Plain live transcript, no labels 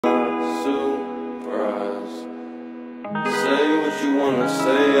you wanna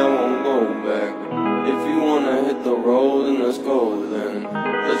say, I won't go back. If you wanna hit the road, then let's go then.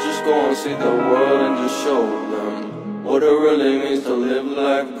 Let's just go and see the world and just show them what it really means to live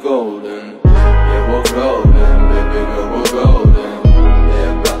life golden. Yeah, we're golden, baby girl, we're golden.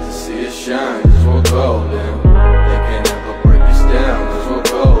 They're about to see us shine, cause we're golden. They can't ever break us down, cause we're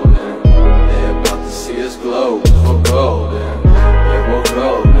golden. They're about to see us glow, cause we're golden. Yeah, we're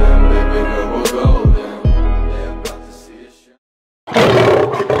golden, baby girl, we're golden. They're about to see us shine.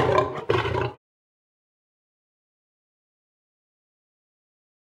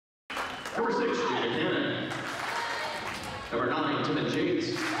 Number 6, Jada Cannon. Number 9, Timothy James.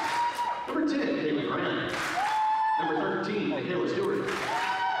 Number 10, Caitlin Grant. Number 13, Michaela Stewart.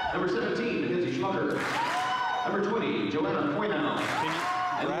 Number 17, Mackenzie Schmucker. Number 20, Joanna Poinow. Can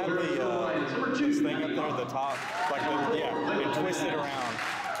you grab number 2, this thing up there at the top? Like, yeah, and twist it around.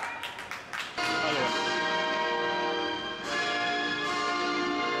 Other way.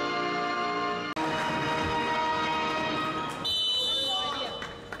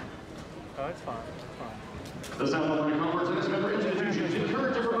 Oh, it's fine. It's fine. The South